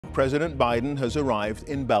President Biden has arrived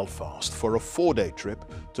in Belfast for a 4-day trip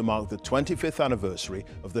to mark the 25th anniversary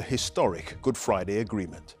of the historic Good Friday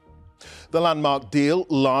Agreement. The landmark deal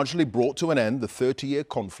largely brought to an end the 30-year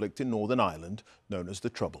conflict in Northern Ireland known as the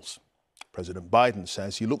Troubles. President Biden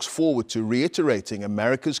says he looks forward to reiterating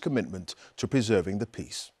America's commitment to preserving the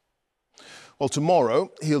peace. Well,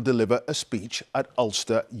 tomorrow he'll deliver a speech at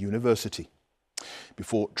Ulster University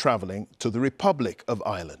before travelling to the Republic of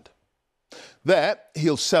Ireland. There,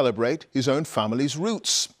 he'll celebrate his own family's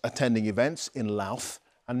roots, attending events in Louth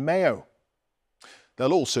and Mayo.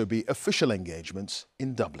 There'll also be official engagements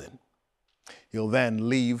in Dublin. He'll then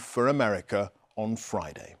leave for America on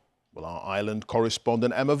Friday. Well, our Ireland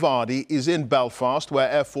correspondent Emma Vardy is in Belfast, where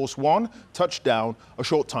Air Force One touched down a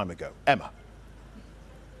short time ago. Emma.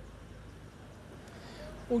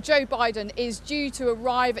 Well, Joe Biden is due to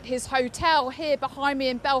arrive at his hotel here behind me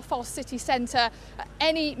in Belfast city centre at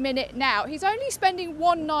any minute now. He's only spending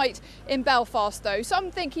one night in Belfast, though. Some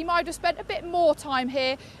think he might have spent a bit more time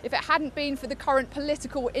here if it hadn't been for the current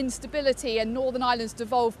political instability and Northern Ireland's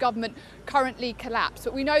devolved government currently collapsed.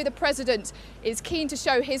 But we know the president is keen to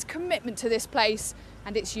show his commitment to this place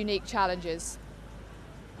and its unique challenges.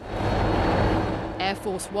 Air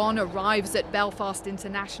Force One arrives at Belfast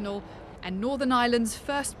International, and Northern Ireland's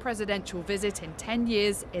first presidential visit in 10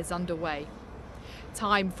 years is underway.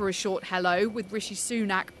 Time for a short hello with Rishi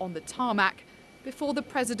Sunak on the tarmac before the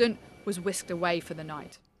president was whisked away for the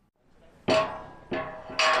night. A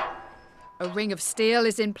ring of steel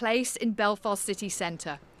is in place in Belfast city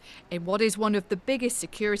centre, in what is one of the biggest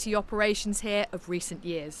security operations here of recent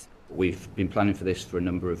years. We've been planning for this for a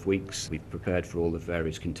number of weeks. We've prepared for all the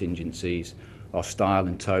various contingencies. Our style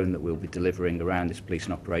and tone that we'll be delivering around this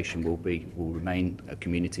policing operation will remain a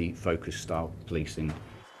community-focused style policing.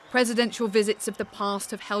 Presidential visits of the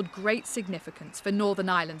past have held great significance for Northern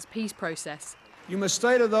Ireland's peace process. You must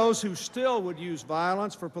say to those who still would use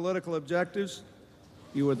violence for political objectives,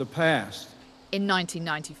 you are the past. In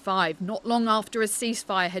 1995, not long after a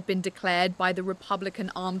ceasefire had been declared by the Republican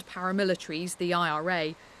armed paramilitaries, the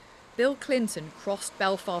IRA, Bill Clinton crossed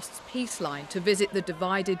Belfast's peace line to visit the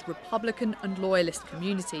divided Republican and Loyalist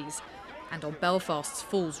communities. And on Belfast's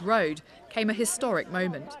Falls Road came a historic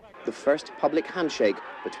moment. The first public handshake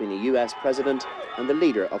between a US president and the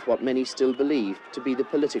leader of what many still believe to be the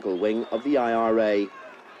political wing of the IRA.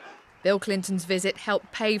 Bill Clinton's visit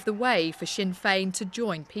helped pave the way for Sinn Féin to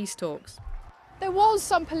join peace talks. There was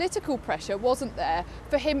some political pressure, wasn't there,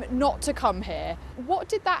 for him not to come here. What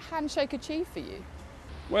did that handshake achieve for you?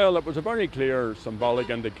 Well, it was a very clear symbolic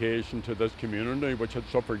indication to this community, which had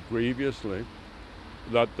suffered grievously,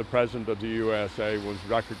 that the President of the USA was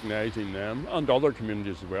recognising them, and other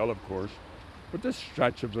communities as well, of course. But this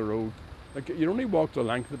stretch of the road, like, you only walk the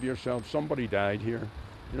length of yourself. Somebody died here,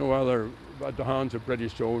 you know, whether at the hands of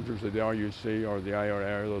British soldiers, of the RUC or the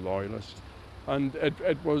IRA or the Loyalists. And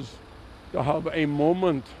it was to have a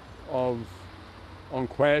moment of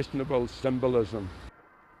unquestionable symbolism.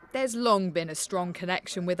 There's long been a strong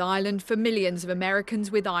connection with Ireland for millions of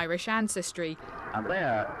Americans with Irish ancestry. And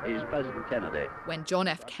there is President Kennedy. When John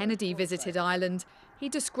F. Kennedy visited Ireland, he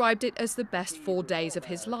described it as the best 4 days of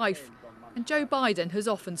his life. And Joe Biden has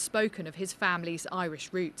often spoken of his family's Irish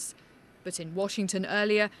roots. But in Washington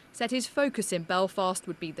earlier, said his focus in Belfast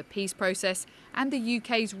would be the peace process and the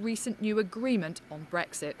UK's recent new agreement on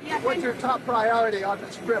Brexit. What's your top priority on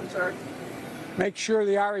this trip, sir? Make sure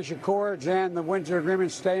the Irish Accords and the Windsor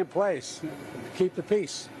Agreement stay in place. Keep the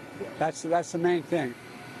peace. That's the main thing.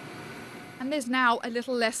 And there's now a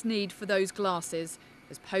little less need for those glasses,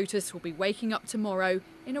 as POTUS will be waking up tomorrow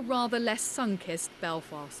in a rather less sun-kissed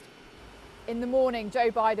Belfast. In the morning, Joe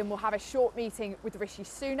Biden will have a short meeting with Rishi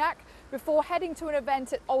Sunak before heading to an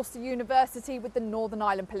event at Ulster University with the Northern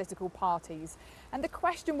Ireland political parties. And the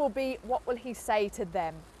question will be, what will he say to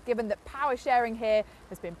them, given that power sharing here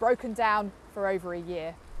has been broken down for over a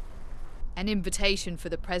year? An invitation for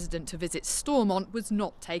the president to visit Stormont was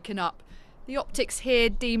not taken up. The optics here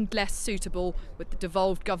deemed less suitable, with the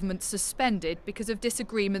devolved government suspended because of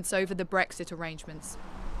disagreements over the Brexit arrangements.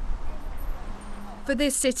 For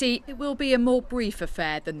this city, it will be a more brief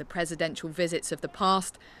affair than the presidential visits of the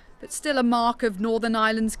past, but still a mark of Northern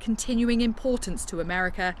Ireland's continuing importance to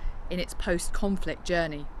America in its post-conflict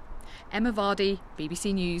journey. Emma Vardy,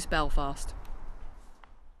 BBC News, Belfast.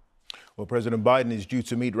 Well, President Biden is due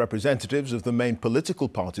to meet representatives of the main political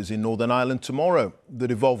parties in Northern Ireland tomorrow. The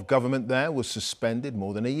devolved government there was suspended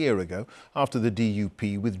more than a year ago after the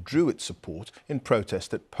DUP withdrew its support in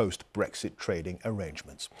protest at post-Brexit trading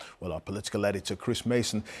arrangements. Well, our political editor Chris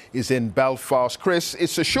Mason is in Belfast. Chris,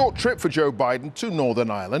 it's a short trip for Joe Biden to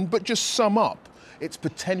Northern Ireland, but just sum up its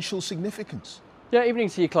potential significance. Yeah, evening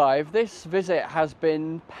to you, Clive. This visit has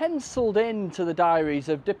been penciled into the diaries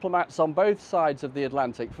of diplomats on both sides of the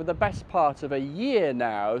Atlantic for the best part of a year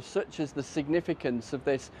now, such is the significance of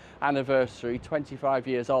this anniversary, 25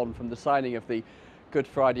 years on from the signing of the Good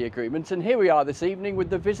Friday Agreement. And here we are this evening with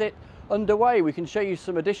the visit underway. We can show you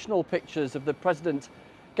some additional pictures of the President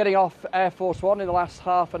getting off Air Force One in the last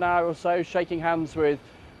half an hour or so, shaking hands with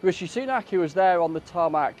Rishi Sunak, who was there on the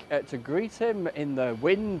tarmac to greet him in the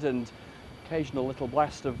wind and occasional little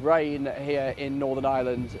blast of rain here in Northern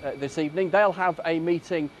Ireland this evening. They'll have a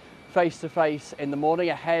meeting face-to-face in the morning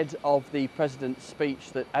ahead of the President's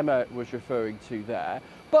speech that Emma was referring to there.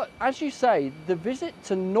 But as you say, the visit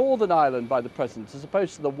to Northern Ireland by the President, as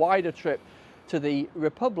opposed to the wider trip to the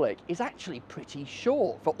Republic, is actually pretty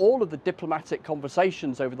short. For all of the diplomatic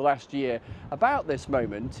conversations over the last year about this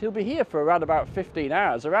moment, he'll be here for around about 15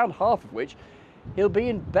 hours, around half of which he'll be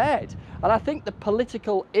in bed. And I think the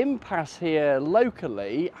political impasse here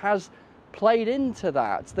locally has played into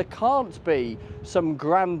that. There can't be some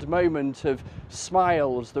grand moment of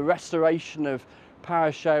smiles, the restoration of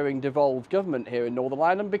power-sharing devolved government here in Northern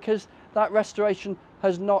Ireland, because that restoration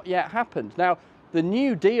has not yet happened. Now, the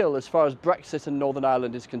New Deal, as far as Brexit and Northern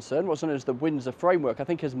Ireland is concerned, what's known as the Windsor Framework, I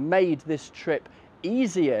think has made this trip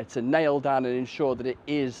easier to nail down and ensure that it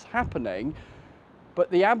is happening. But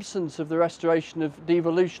the absence of the restoration of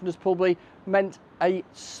devolution has probably meant a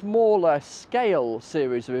smaller scale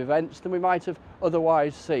series of events than we might have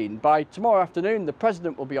otherwise seen. By tomorrow afternoon, the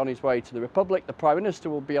President will be on his way to the Republic, the Prime Minister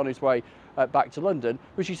will be on his way back to London.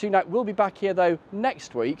 Rishi Sunak will be back here, though,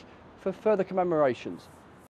 next week for further commemorations.